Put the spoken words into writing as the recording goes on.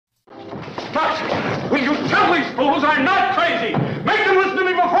But will you tell these fools I'm not crazy? Make them listen to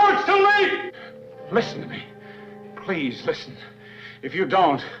me before it's too late! Listen to me. Please listen. If you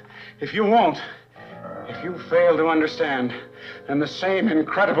don't, if you won't, if you fail to understand, then the same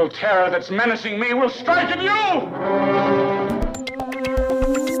incredible terror that's menacing me will strike at you!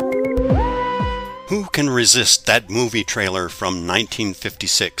 Who can resist that movie trailer from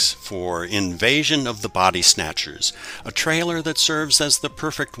 1956 for Invasion of the Body Snatchers, a trailer that serves as the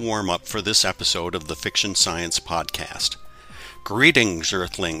perfect warm-up for this episode of the Fiction Science Podcast. Greetings,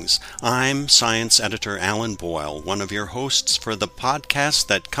 Earthlings. I'm science editor Alan Boyle, one of your hosts for the podcast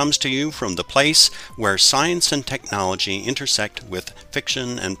that comes to you from the place where science and technology intersect with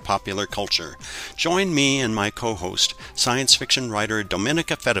fiction and popular culture. Join me and my co-host, science fiction writer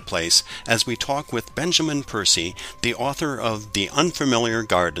Dominica Fediplace, as we talk with Benjamin Percy, the author of The Unfamiliar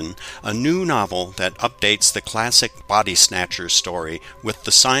Garden, a new novel that updates the classic Body Snatchers story with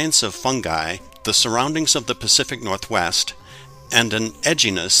the science of fungi, the surroundings of the Pacific Northwest, and an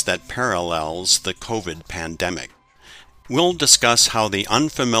edginess that parallels the COVID pandemic. We'll discuss how The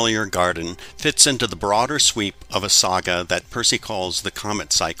Unfamiliar Garden fits into the broader sweep of a saga that Percy calls the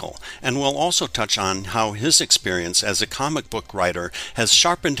Comet Cycle, and we'll also touch on how his experience as a comic book writer has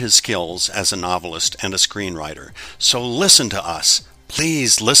sharpened his skills as a novelist and a screenwriter. So listen to us.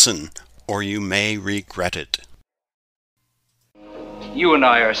 Please listen, or you may regret it. You and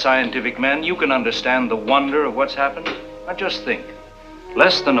I are scientific men. You can understand the wonder of what's happened. Now just think.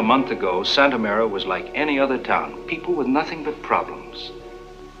 Less than a month ago, Santa Mara was like any other town. People with nothing but problems.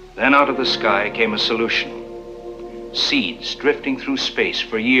 Then out of the sky came a solution. Seeds drifting through space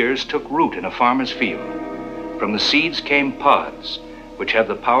for years took root in a farmer's field. From the seeds came pods, which have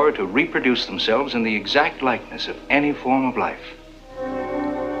the power to reproduce themselves in the exact likeness of any form of life.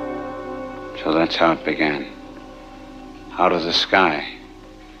 So that's how it began. Out of the sky.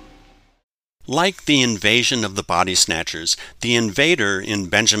 Like the invasion of the Body Snatchers, the invader in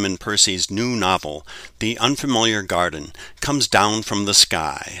Benjamin Percy's new novel, The Unfamiliar Garden, comes down from the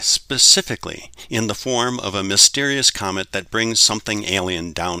sky, specifically in the form of a mysterious comet that brings something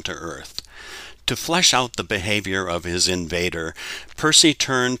alien down to Earth. To flesh out the behavior of his invader, Percy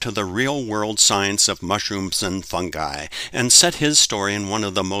turned to the real-world science of mushrooms and fungi, and set his story in one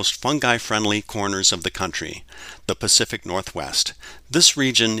of the most fungi-friendly corners of the country, the Pacific Northwest. This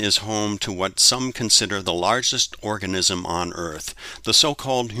region is home to what some consider the largest organism on Earth, the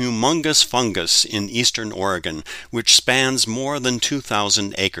so-called humongous fungus in eastern Oregon, which spans more than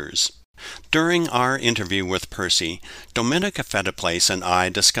 2,000 acres. During our interview with Percy, Dominica Fediplace and I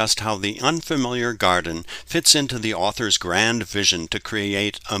discussed how The Unfamiliar Garden fits into the author's grand vision to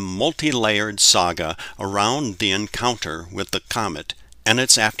create a multi-layered saga around the encounter with the comet and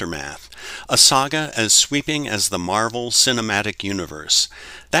its aftermath, a saga as sweeping as the Marvel Cinematic Universe.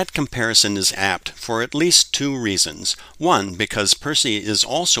 That comparison is apt for at least two reasons. One, because Percy is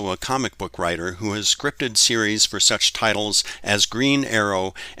also a comic book writer who has scripted series for such titles as Green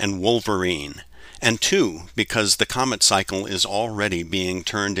Arrow and Wolverine. And two, because the Comet Cycle is already being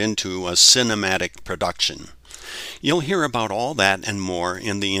turned into a cinematic production. You'll hear about all that and more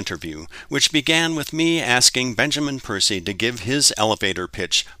in the interview, which began with me asking Benjamin Percy to give his elevator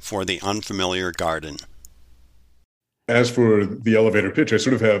pitch for The Unfamiliar Garden. As for the elevator pitch, I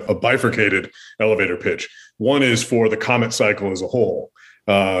sort of have a bifurcated elevator pitch. One is for the Comet Cycle as a whole,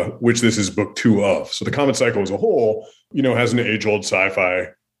 which this is book 2 of. So the Comet Cycle as a whole, has an age-old sci-fi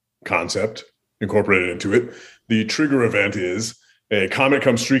concept incorporated into it. The trigger event is a comet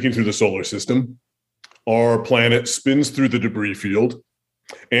comes streaking through the solar system. Our planet spins through the debris field,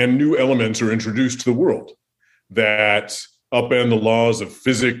 and new elements are introduced to the world that upend the laws of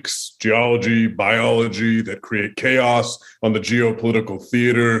physics, geology, biology, that create chaos on the geopolitical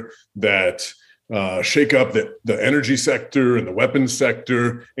theater, that shake up the energy sector and the weapons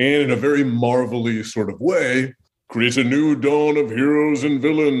sector, and in a very marvelly sort of way, creates a new dawn of heroes and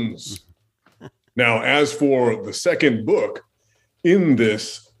villains. Now, as for the second book in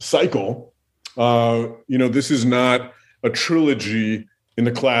this cycle, this is not a trilogy in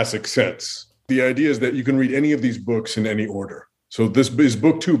the classic sense. The idea is that you can read any of these books in any order. So this is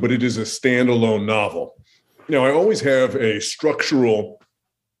book 2, but it is a standalone novel. Now, I always have a structural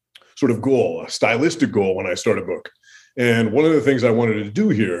sort of goal, a stylistic goal when I start a book. And one of the things I wanted to do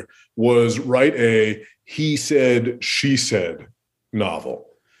here was write a he said, she said novel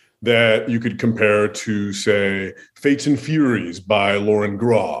that you could compare to, say, Fates and Furies by Lauren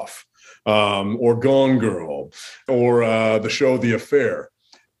Groff, or Gone Girl, or the show The Affair.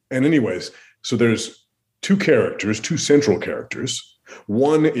 And anyways, so there's two central characters.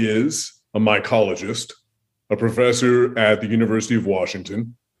 One is a mycologist, a professor at the University of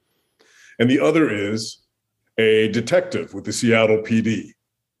Washington, and the other is a detective with the Seattle PD.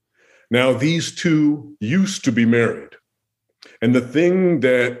 Now, these two used to be married, and the thing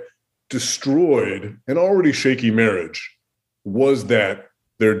that destroyed an already shaky marriage was that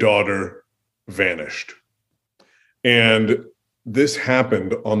their daughter vanished. And this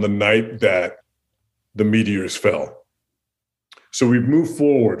happened on the night that the meteors fell. So we've moved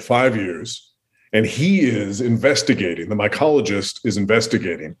forward 5 years, and he is investigating, the mycologist is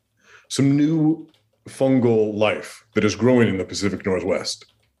investigating some new fungal life that is growing in the Pacific Northwest.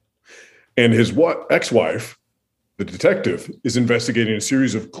 And his ex-wife, the detective, is investigating a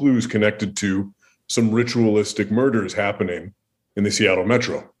series of clues connected to some ritualistic murders happening in the Seattle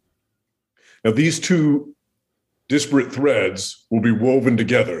metro. Now, these two disparate threads will be woven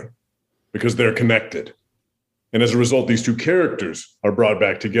together because they're connected. And as a result, these two characters are brought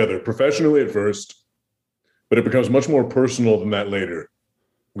back together professionally at first, but it becomes much more personal than that later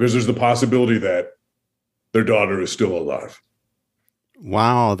because there's the possibility that their daughter is still alive.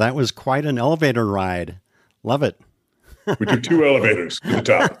 Wow, that was quite an elevator ride. Love it. We took 2 elevators to the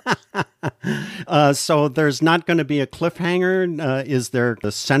top. So there's not going to be a cliffhanger. Is there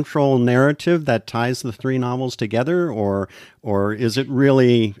a central narrative that ties the 3 novels together, or is it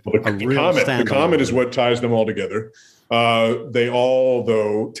really the comet is what ties them all together. They all,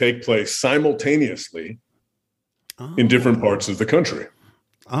 though, take place simultaneously in different parts of the country.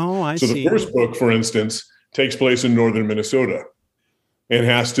 Oh, I see. So the first book, for instance, takes place in northern Minnesota and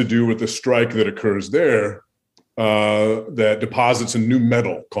has to do with the strike that occurs there that deposits a new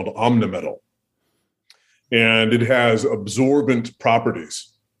metal called omnimetal. And it has absorbent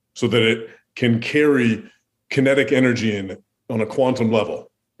properties so that it can carry kinetic energy in on a quantum level.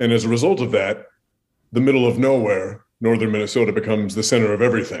 And as a result of that, the middle of nowhere, northern Minnesota, becomes the center of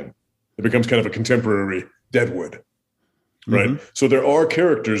everything. It becomes kind of a contemporary Deadwood, right? Mm-hmm. So there are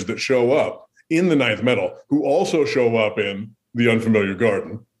characters that show up in the Ninth Metal who also show up in The Unfamiliar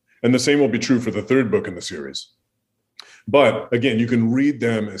Garden. And the same will be true for the 3rd book in the series. But again, you can read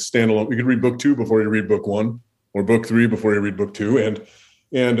them as standalone. You can read book 2 before you read book 1, or book 3 before you read book 2.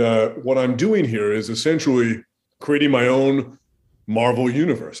 And what I'm doing here is essentially creating my own Marvel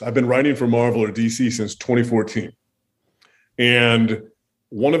universe. I've been writing for Marvel or DC since 2014. And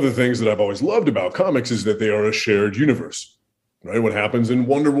one of the things that I've always loved about comics is that they are a shared universe, right? What happens in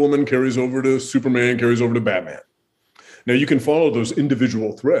Wonder Woman carries over to Superman, carries over to Batman. Now, you can follow those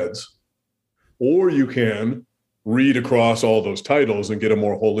individual threads, or you can read across all those titles and get a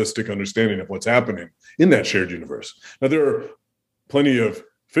more holistic understanding of what's happening in that shared universe. Now, there are plenty of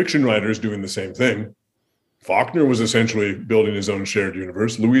fiction writers doing the same thing. Faulkner was essentially building his own shared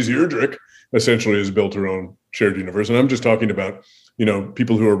universe. Louise Erdrich essentially has built her own shared universe. And I'm just talking about,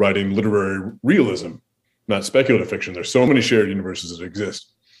 people who are writing literary realism, not speculative fiction. There's so many shared universes that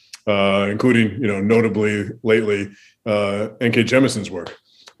exist, including, notably lately, N.K. Jemisin's work.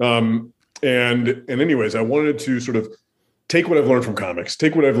 And anyways, I wanted to sort of take what I've learned from comics,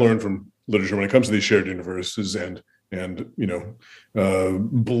 take what I've learned from literature when it comes to these shared universes, and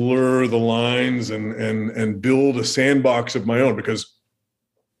blur the lines and build a sandbox of my own. Because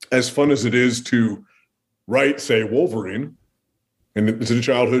as fun as it is to write, say, Wolverine, and it's a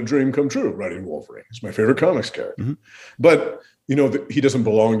childhood dream come true, writing Wolverine. He's my favorite comics character. Mm-hmm. But, he doesn't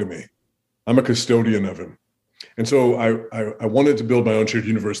belong to me. I'm a custodian of him. And so I wanted to build my own shared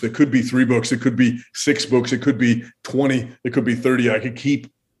universe that could be 3 books, it could be 6 books, it could be 20, it could be 30. I could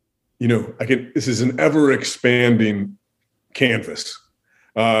keep, this is an ever expanding canvas.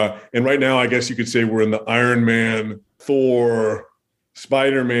 And right now, I guess you could say we're in the Iron Man, Thor,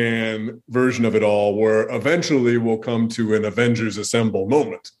 Spider-Man version of it all, where eventually we'll come to an Avengers Assemble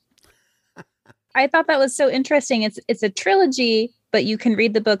moment. I thought that was so interesting. It's a trilogy, but you can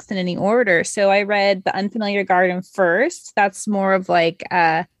read the books in any order. So I read The Unfamiliar Garden first. That's more of like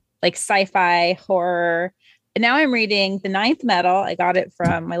sci-fi horror. And now I'm reading The Ninth Metal. I got it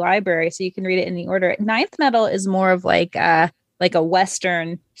from my library, so you can read it in the order. Ninth Metal is more of like a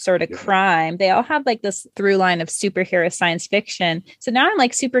Western sort of crime. They all have like this through line of superhero science fiction. So now I'm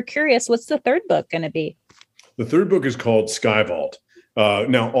like super curious. What's the 3rd book going to be? The 3rd book is called Skyvault.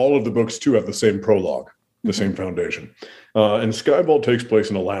 Now, all of the books, too, have the same prologue, the same foundation. And Skyvault takes place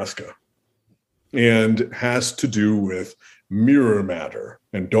in Alaska and has to do with mirror matter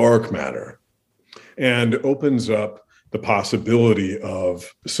and dark matter, and opens up the possibility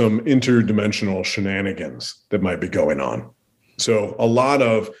of some interdimensional shenanigans that might be going on. So a lot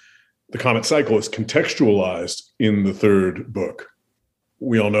of the comet cycle is contextualized in the 3rd book.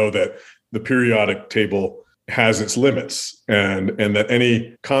 We all know that the periodic table has its limits, and that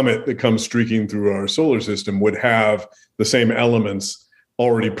any comet that comes streaking through our solar system would have the same elements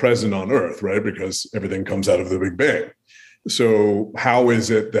already present on Earth, right? Because everything comes out of the Big Bang. So how is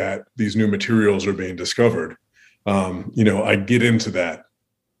it that these new materials are being discovered? I get into that,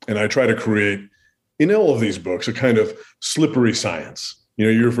 and I try to create, in all of these books, a kind of slippery science.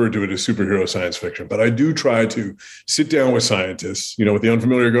 You referred to it as superhero science fiction, but I do try to sit down with scientists. With the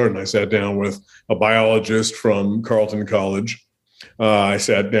Unfamiliar Garden, I sat down with a biologist from Carleton College. I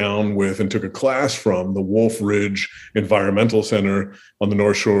sat down with and took a class from the Wolf Ridge Environmental Center on the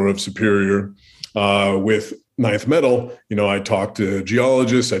North Shore of Superior. With Ninth Metal, I talked to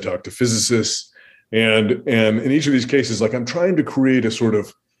geologists, I talked to physicists, and in each of these cases, like, I'm trying to create a sort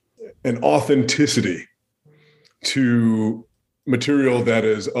of an authenticity to material that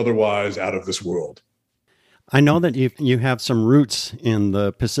is otherwise out of this world. I know that you have some roots in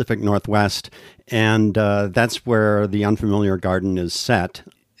the Pacific Northwest, and that's where the Unfamiliar Garden is set.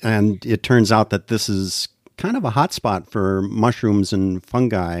 And it turns out that this is kind of a hotspot for mushrooms and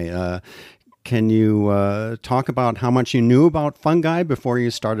fungi. Can you talk about how much you knew about fungi before you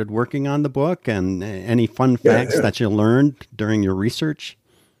started working on the book, and any fun facts that you learned during your research?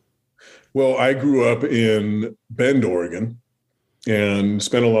 Well, I grew up in Bend, Oregon, and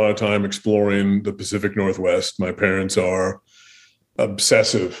spent a lot of time exploring the Pacific Northwest. My parents are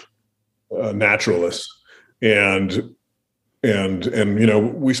obsessive naturalists, and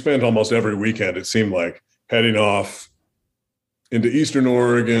we spent almost every weekend, it seemed like, heading off into Eastern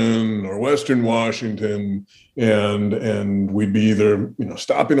Oregon or Western Washington, and we'd be either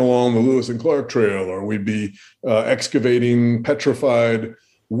stopping along the Lewis and Clark Trail, or we'd be excavating petrified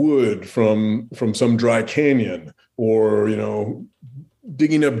wood from some dry canyon, or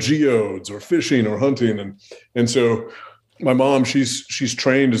digging up geodes, or fishing, or hunting. And so my mom, she's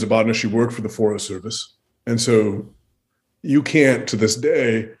trained as a botanist. She worked for the Forest Service, and so you can't, to this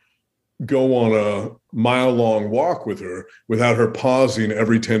day, go on a mile-long walk with her without her pausing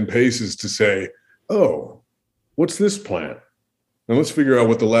every 10 paces to say, "Oh, what's this plant? And let's figure out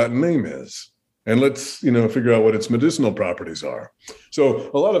what the Latin name is. And let's, figure out what its medicinal properties are."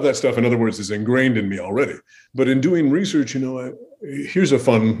 So a lot of that stuff, in other words, is ingrained in me already. But in doing research, here's a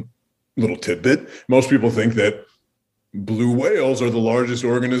fun little tidbit. Most people think that blue whales are the largest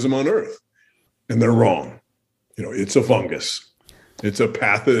organism on Earth, and they're wrong. It's a fungus. It's a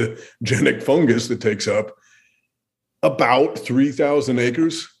pathogenic fungus that takes up about 3,000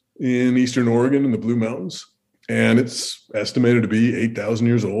 acres in Eastern Oregon in the Blue Mountains. And it's estimated to be 8,000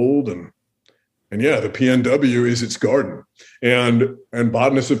 years old. And yeah, the PNW is its garden. And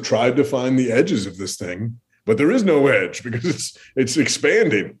botanists have tried to find the edges of this thing, but there is no edge because it's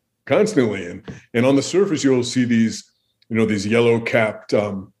expanding constantly. And on the surface, you'll see these yellow-capped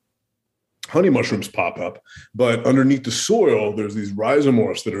honey mushrooms pop up, but underneath the soil, there's these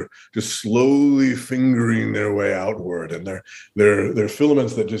rhizomorphs that are just slowly fingering their way outward, and they're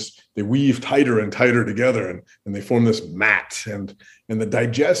filaments that they weave tighter and tighter together, and they form this mat. And the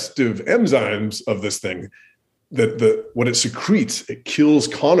digestive enzymes of this thing, what it secretes, it kills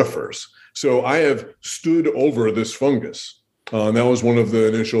conifers. So I have stood over this fungus, and that was one of the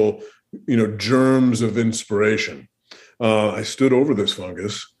initial, germs of inspiration. I stood over this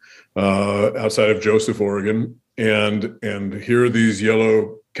fungus outside of Joseph, Oregon, and here are these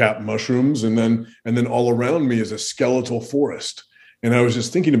yellow cap mushrooms, and then all around me is a skeletal forest. And I was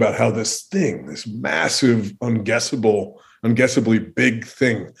just thinking about how this massive, unguessably big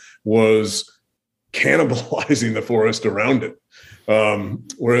thing, was cannibalizing the forest around it.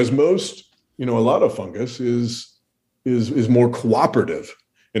 Whereas most, a lot of fungus is more cooperative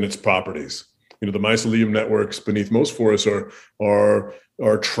in its properties. The mycelium networks beneath most forests are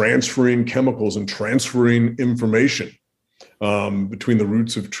transferring chemicals and transferring information between the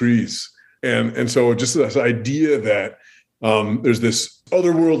roots of trees. And so just this idea that there's this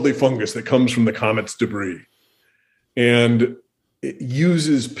otherworldly fungus that comes from the comet's debris, and it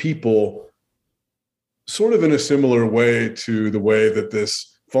uses people sort of in a similar way to the way that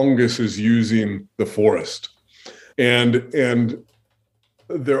this fungus is using the forest. And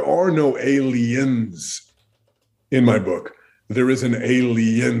there are no aliens in my book. There is an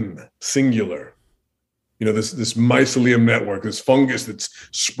alien, singular. This mycelium network, this fungus that's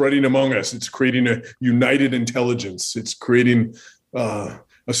spreading among us. It's creating a united intelligence. It's creating a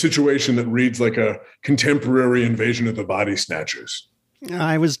situation that reads like a contemporary invasion of the body snatchers.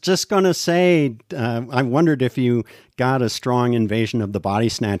 I was just going to say, I wondered if you got a strong invasion of the body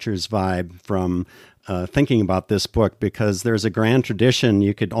snatchers vibe from thinking about this book, because there's a grand tradition.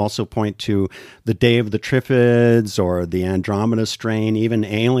 You could also point to the Day of the Triffids or the Andromeda strain, even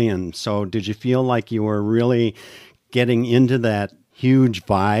Alien. So did you feel like you were really getting into that huge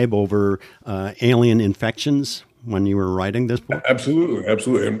vibe over alien infections when you were writing this book?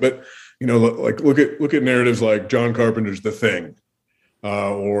 Absolutely. But like look at narratives like John Carpenter's The Thing,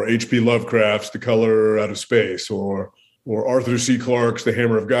 or H.P. Lovecraft's The Color Out of Space, or Arthur C. Clarke's The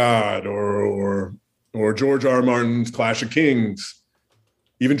Hammer of God, or George R. R. Martin's Clash of Kings,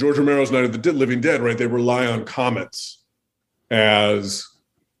 even George Romero's Night of the Living Dead, right? They rely on comets as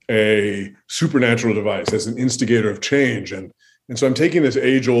a supernatural device, as an instigator of change. And so I'm taking this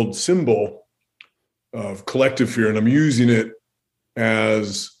age-old symbol of collective fear, and I'm using it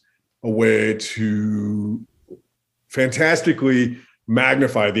as a way to fantastically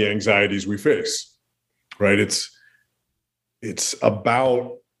magnify the anxieties we face, right? It's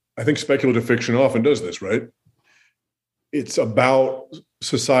about, I think speculative fiction often does this, right? It's about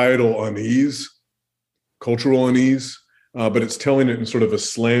societal unease, cultural unease, but it's telling it in sort of a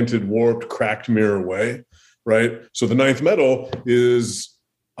slanted, warped, cracked mirror way, right? So the Ninth Metal is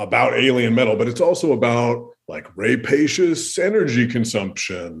about alien metal, but it's also about like rapacious energy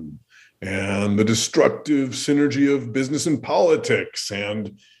consumption and the destructive synergy of business and politics,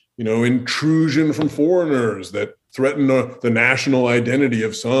 and intrusion from foreigners that threaten the national identity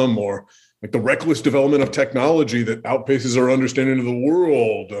of some, or like the reckless development of technology that outpaces our understanding of the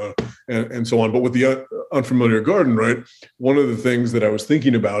world, and so on. But with the Unfamiliar Garden, right, one of the things that I was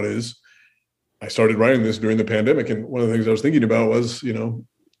thinking about is, I started writing this during the pandemic, and one of the things I was thinking about was,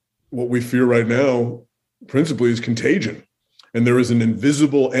 what we fear right now principally is contagion. And there is an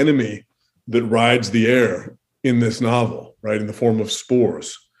invisible enemy that rides the air in this novel, right, in the form of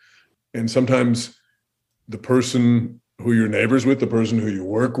spores. And sometimes the person who you're neighbors with, the person who you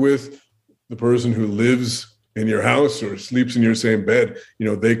work with, the person who lives in your house or sleeps in your same bed,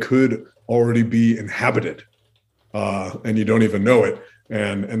 they could already be inhabited, and you don't even know it.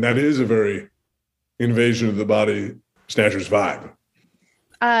 And that is a very Invasion of the Body Snatchers vibe.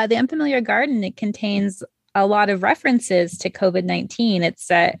 The Unfamiliar Garden, it contains a lot of references to COVID-19. It's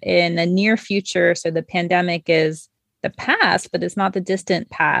set in the near future, so the pandemic is the past, but it's not the distant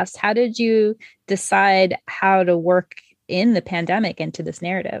past. How did you decide how to work in the pandemic into this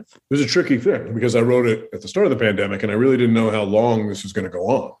narrative? It was a tricky thing because I wrote it at the start of the pandemic, and I really didn't know how long this was going to go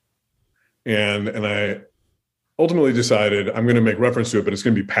on. And I ultimately decided I'm going to make reference to it, but it's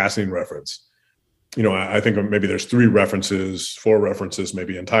going to be passing reference. I think maybe there's 4 references,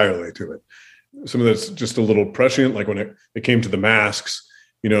 maybe entirely to it. Some of that's just a little prescient, like when it came to the masks.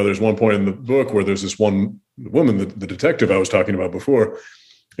 There's one point in the book where there's this one woman, the detective I was talking about before,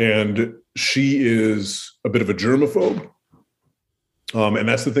 and she is a bit of a germaphobe. And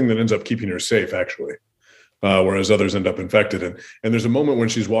that's the thing that ends up keeping her safe, actually, whereas others end up infected. And there's a moment when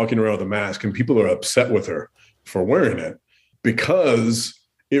she's walking around with a mask and people are upset with her for wearing it because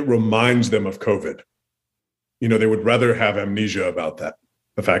it reminds them of COVID. They would rather have amnesia about that,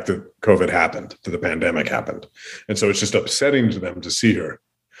 the fact that COVID happened, that the pandemic happened. And so it's just upsetting to them to see her.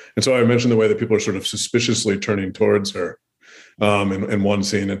 And so I mentioned the way that people are sort of suspiciously turning towards her in one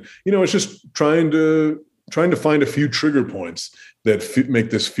scene. And, it's just trying to find a few trigger points that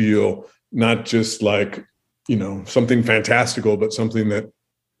make this feel not just like, something fantastical, but something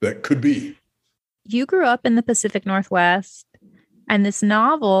that could be. You grew up in the Pacific Northwest, and this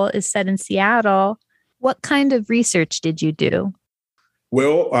novel is set in Seattle. What kind of research did you do?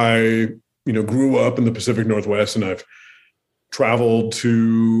 Well, I, grew up in the Pacific Northwest, and I've traveled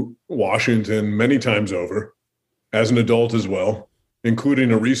to Washington many times over as an adult as well,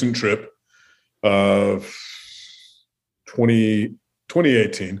 including a recent trip of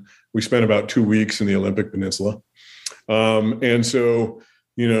 2018. We spent about 2 weeks in the Olympic Peninsula. And so,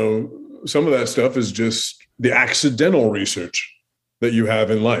 some of that stuff is just the accidental research that you have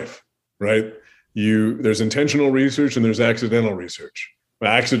in life, right? There's intentional research and there's accidental research. My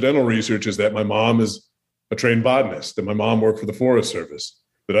accidental research is that my mom is a trained botanist, that my mom worked for the Forest Service,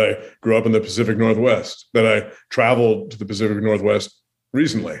 that I grew up in the Pacific Northwest, that I traveled to the Pacific Northwest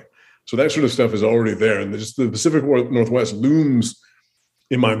recently. So that sort of stuff is already there. And just the Pacific Northwest looms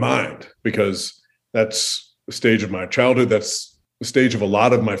in my mind because that's the stage of my childhood. That's the stage of a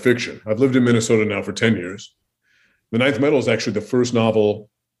lot of my fiction. I've lived in Minnesota now for 10 years. The Ninth Metal is actually the first novel,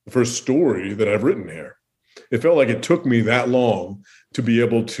 the first story that I've written here. It felt like it took me that long to be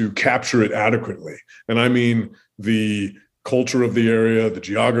able to capture it adequately. And I mean the culture of the area, the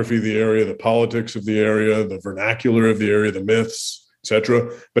geography of the area, the politics of the area, the vernacular of the area, the myths,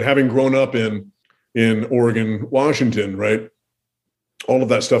 etc. But having grown up in Oregon, Washington, right, all of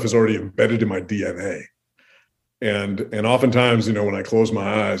that stuff is already embedded in my DNA. And oftentimes, when I close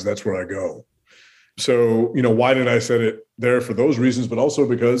my eyes, that's where I go. So, why did I set it there? For those reasons, but also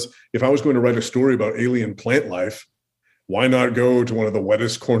because if I was going to write a story about alien plant life, why not go to one of the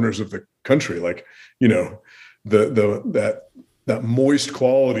wettest corners of the country? Like, that moist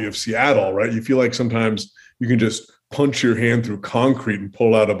quality of Seattle, right? You feel like sometimes you can just punch your hand through concrete and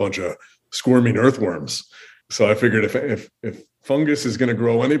pull out a bunch of squirming earthworms. So I figured if fungus is going to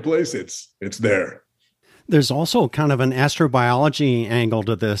grow any place, it's there. There's also kind of an astrobiology angle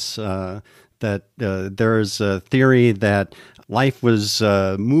to this, that there's a theory that life was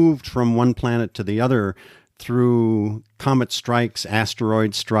moved from one planet to the other through comet strikes,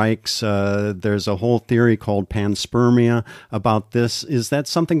 asteroid strikes. There's a whole theory called panspermia about this. Is that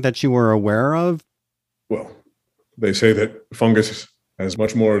something that you were aware of? Well, they say that fungus has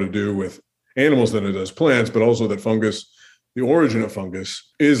much more to do with animals than it does plants, but also that fungus, the origin of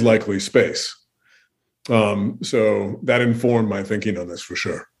fungus, is likely space. So that informed my thinking on this for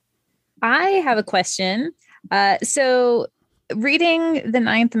sure. I have a question. So reading The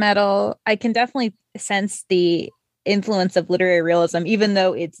Ninth Metal, I can definitely sense the influence of literary realism, even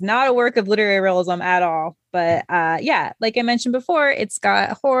though it's not a work of literary realism at all. But yeah, like I mentioned before, it's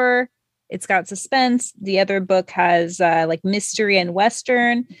got horror, it's got suspense. The other book has like mystery and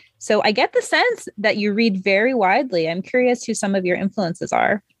Western. So I get the sense that you read very widely. I'm curious who some of your influences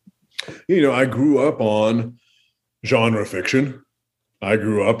are. You know, I grew up on genre fiction. I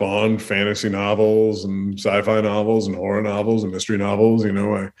grew up on fantasy novels and sci-fi novels and horror novels and mystery novels. You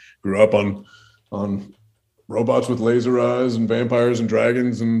know, I grew up on robots with laser eyes and vampires and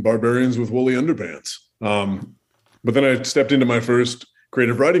dragons and barbarians with woolly underpants. But then I stepped into my first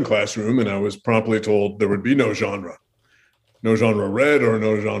creative writing classroom and I was promptly told there would be no genre read or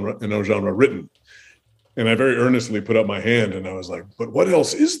no genre written. And I very earnestly put up my hand and I was like, but what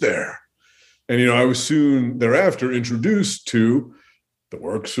else is there? And, you know, I was soon thereafter introduced to the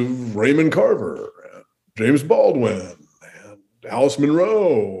works of Raymond Carver, and James Baldwin, and Alice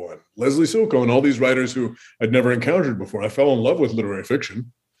Munro, and Leslie Silko, and all these writers who I'd never encountered before. I fell in love with literary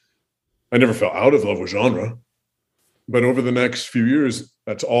fiction. I never fell out of love with genre. But over the next few years,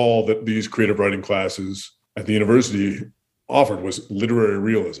 that's all that these creative writing classes at the university offered was literary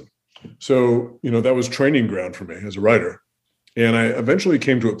realism. So, you know, that was training ground for me as a writer. And I eventually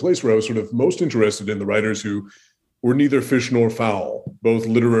came to a place where I was sort of most interested in the writers who were neither fish nor fowl, both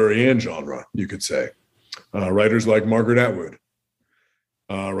literary and genre, you could say. Writers like Margaret Atwood,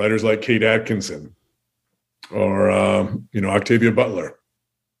 writers like Kate Atkinson, or, Octavia Butler,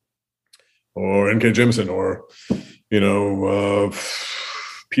 or N.K. Jemisin, or,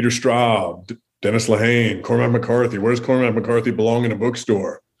 Peter Straub, Dennis Lehane, Cormac McCarthy. Where does Cormac McCarthy belong in a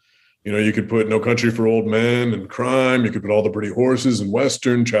bookstore? You know, you could put No Country for Old Men and crime. You could put All the Pretty Horses and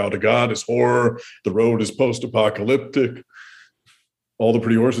Western. Child of God is horror. The Road is post-apocalyptic. All the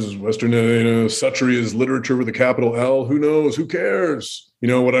Pretty Horses is Western. Sutchery is literature with a capital L. Who knows? Who cares? You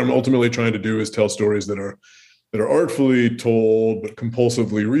know, what I'm ultimately trying to do is tell stories that are artfully told but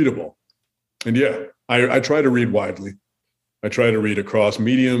compulsively readable. And yeah, I try to read widely. I try to read across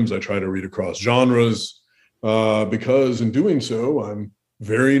mediums. I try to read across genres because in doing so, I'm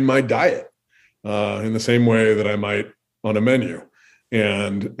varying my diet in the same way that I might on a menu.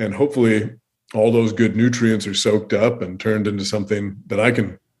 And hopefully all those good nutrients are soaked up and turned into something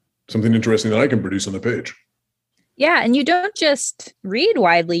interesting that I can produce on the page. Yeah. And you don't just read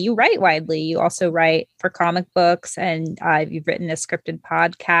widely, you write widely. You also write for comic books and you've written a scripted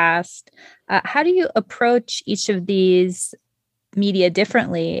podcast. How do you approach each of these media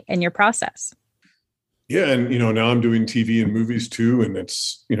differently in your process? Yeah. And, now I'm doing TV and movies too. And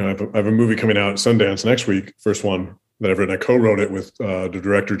it's, I have a movie coming out at Sundance next week. First one that I've written. I co-wrote it with the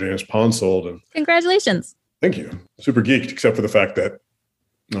director, James Ponsold. And congratulations. Thank you. Super geeked, except for the fact that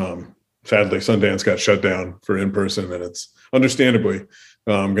sadly Sundance got shut down for in-person, and it's understandably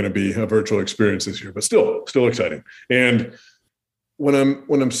going to be a virtual experience this year, but still exciting. And when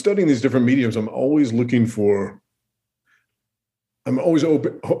I'm studying these different mediums, I'm always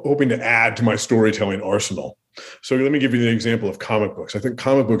hoping to add to my storytelling arsenal. So let me give you an example of comic books. I think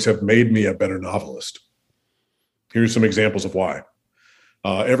comic books have made me a better novelist. Here's some examples of why.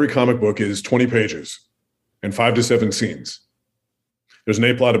 Every comic book is 20 pages and 5 to 7 scenes. There's an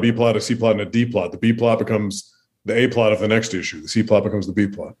A plot, a B plot, a C plot, and a D plot. The B plot becomes the A plot of the next issue. The C plot becomes the B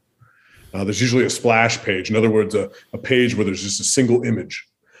plot. There's usually a splash page. In other words, a page where there's just a single image.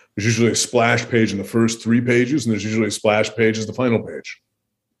 There's usually a splash page in the first 3 pages, and there's usually a splash page as the final page.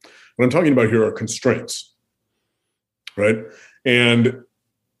 What I'm talking about here are constraints, right? And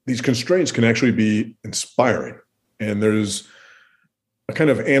these constraints can actually be inspiring. And there's a kind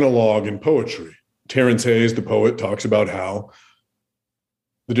of analog in poetry. Terence Hayes, the poet, talks about how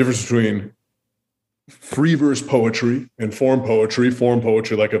the difference between free verse poetry and form poetry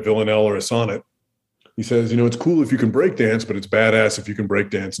like a villanelle or a sonnet. He says, it's cool if you can break dance, but it's badass if you can break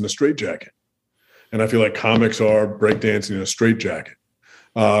dance in a straitjacket. And I feel like comics are breakdancing in a straitjacket.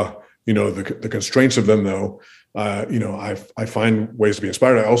 The constraints of them, though, I find ways to be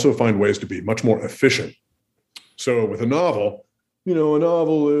inspired. I also find ways to be much more efficient. So with a novel, a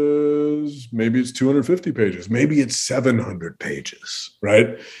novel is, maybe it's 250 pages, maybe it's 700 pages,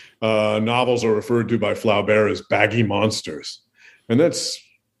 right? Novels are referred to by Flaubert as baggy monsters. And that's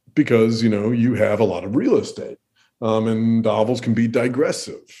because, you have a lot of real estate. And novels can be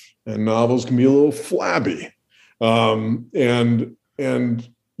digressive, and novels can be a little flabby. And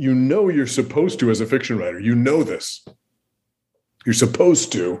you're supposed to, as a fiction writer, this. You're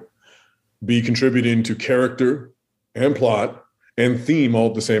supposed to be contributing to character and plot and theme all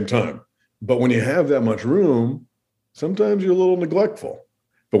at the same time. But when you have that much room, sometimes you're a little neglectful.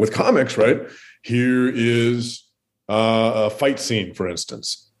 But with comics, right, here is a fight scene, for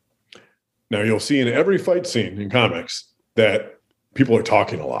instance. Now, you'll see in every fight scene in comics that people are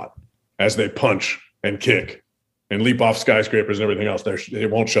talking a lot as they punch and kick and leap off skyscrapers and everything else. They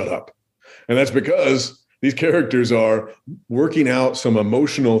won't shut up. And that's because these characters are working out some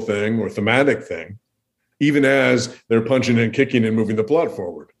emotional thing or thematic thing, even as they're punching and kicking and moving the plot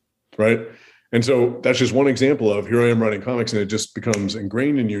forward, right? And so that's just one example of, here I am writing comics, and it just becomes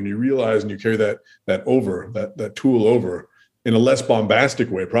ingrained in you, and you realize, and you carry that tool over in a less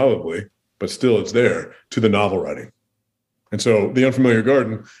bombastic way, probably, but still it's there, to the novel writing. And so The Unfamiliar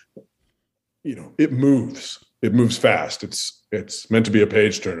Garden, it moves. It moves fast. It's meant to be a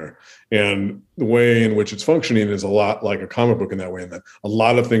page turner. And the way in which it's functioning is a lot like a comic book in that way, in that a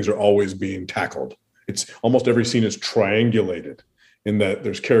lot of things are always being tackled. It's almost every scene is triangulated, in that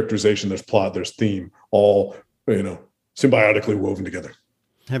there's characterization, there's plot, there's theme, all, symbiotically woven together.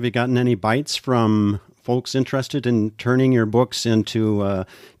 Have you gotten any bites from folks interested in turning your books into a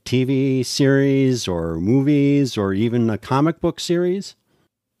TV series or movies or even a comic book series?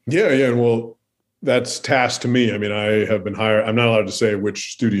 Yeah. Well, that's tasked to me. I mean, I have been hired. I'm not allowed to say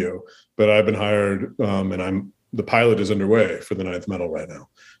which studio, but I've been hired, and the pilot is underway for The Ninth Metal right now.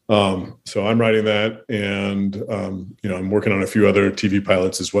 So I'm writing that, and I'm working on a few other TV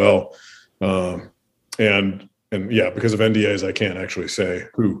pilots as well. And yeah, because of NDAs, I can't actually say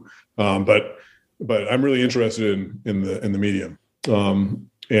who. But I'm really interested in the medium.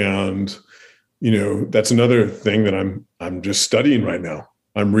 And that's another thing that I'm just studying right now.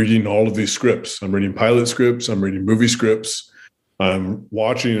 I'm reading all of these scripts. I'm reading pilot scripts. I'm reading movie scripts. I'm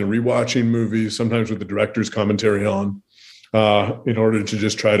watching and rewatching movies, sometimes with the director's commentary on, in order to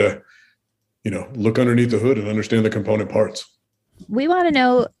just try to, look underneath the hood and understand the component parts. We want to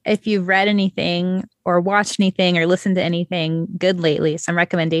know if you've read anything or watched anything or listened to anything good lately, some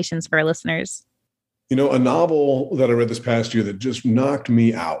recommendations for our listeners. A novel that I read this past year that just knocked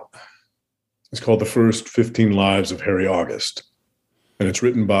me out is called The First 15 Lives of Harry August. And it's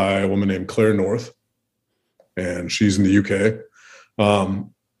written by a woman named Claire North, and she's in the UK. And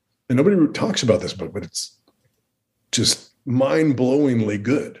nobody talks about this book, but it's just mind-blowingly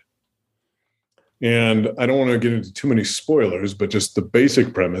good. And I don't want to get into too many spoilers, but just the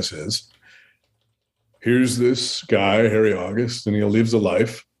basic premise is, here's this guy, Harry August, and he lives a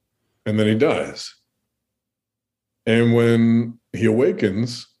life, and then he dies. And when he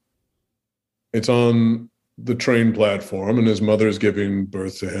awakens, it's on the train platform, and his mother is giving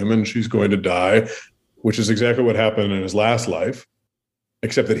birth to him, and she's going to die, which is exactly what happened in his last life,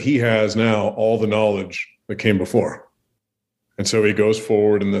 except that he has now all the knowledge that came before. And so he goes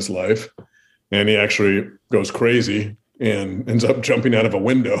forward in this life, and he actually goes crazy and ends up jumping out of a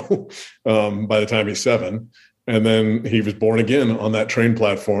window by the time he's 7. And then he was born again on that train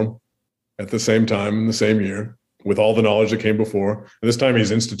platform at the same time in the same year with all the knowledge that came before. And this time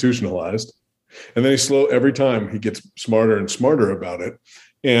he's institutionalized. And then every time he gets smarter and smarter about it.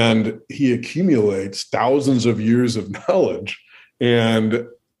 And he accumulates thousands of years of knowledge and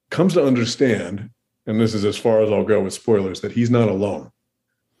comes to understand, and this is as far as I'll go with spoilers, that he's not alone,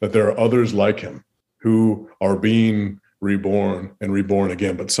 that there are others like him who are being reborn and reborn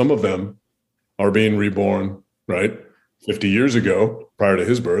again. But some of them are being reborn, right, 50 years ago, prior to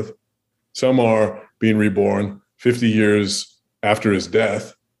his birth. Some are being reborn 50 years after his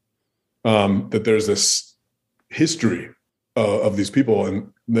death. That there's this history of these people,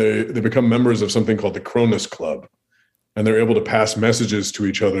 and they become members of something called the Cronus Club, and they're able to pass messages to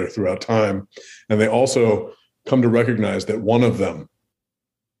each other throughout time. And they also come to recognize that one of them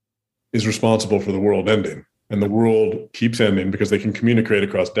is responsible for the world ending, and the world keeps ending because they can communicate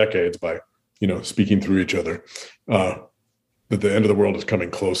across decades by, speaking through each other. That the end of the world is coming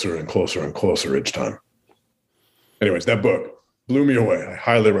closer and closer and closer each time. Anyways, that book blew me away. I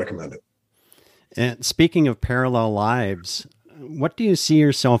highly recommend it. And speaking of parallel lives, what do you see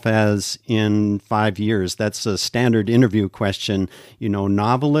yourself as in 5 years? That's a standard interview question.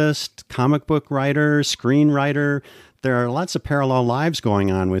 Novelist, comic book writer, screenwriter. There are lots of parallel lives going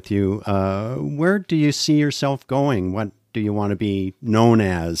on with you. Where do you see yourself going? What do you want to be known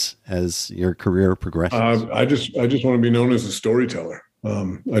as your career progresses? I just want to be known as a storyteller.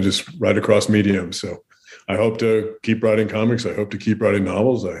 I just write across mediums. So I hope to keep writing comics. I hope to keep writing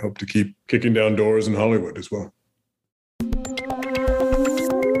novels. I hope to keep kicking down doors in Hollywood as well.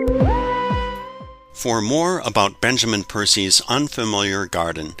 For more about Benjamin Percy's Unfamiliar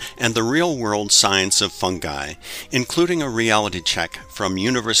Garden and the real-world science of fungi, including a reality check from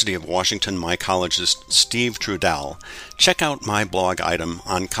University of Washington mycologist Steve Trudell, check out my blog item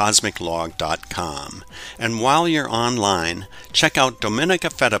on cosmiclog.com. And while you're online, check out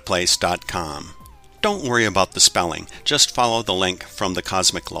domenicafetaplace.com. Don't worry about the spelling, just follow the link from the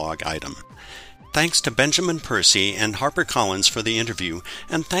Cosmic Log item. Thanks to Benjamin Percy and HarperCollins for the interview,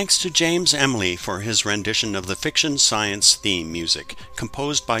 and thanks to James Emily for his rendition of the Fiction Science theme music,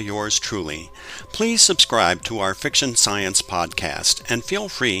 composed by yours truly. Please subscribe to our Fiction Science podcast, and feel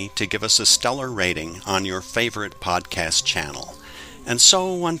free to give us a stellar rating on your favorite podcast channel. And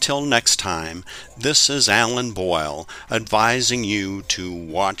so, until next time, this is Alan Boyle, advising you to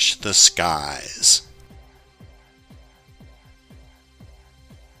watch the skies.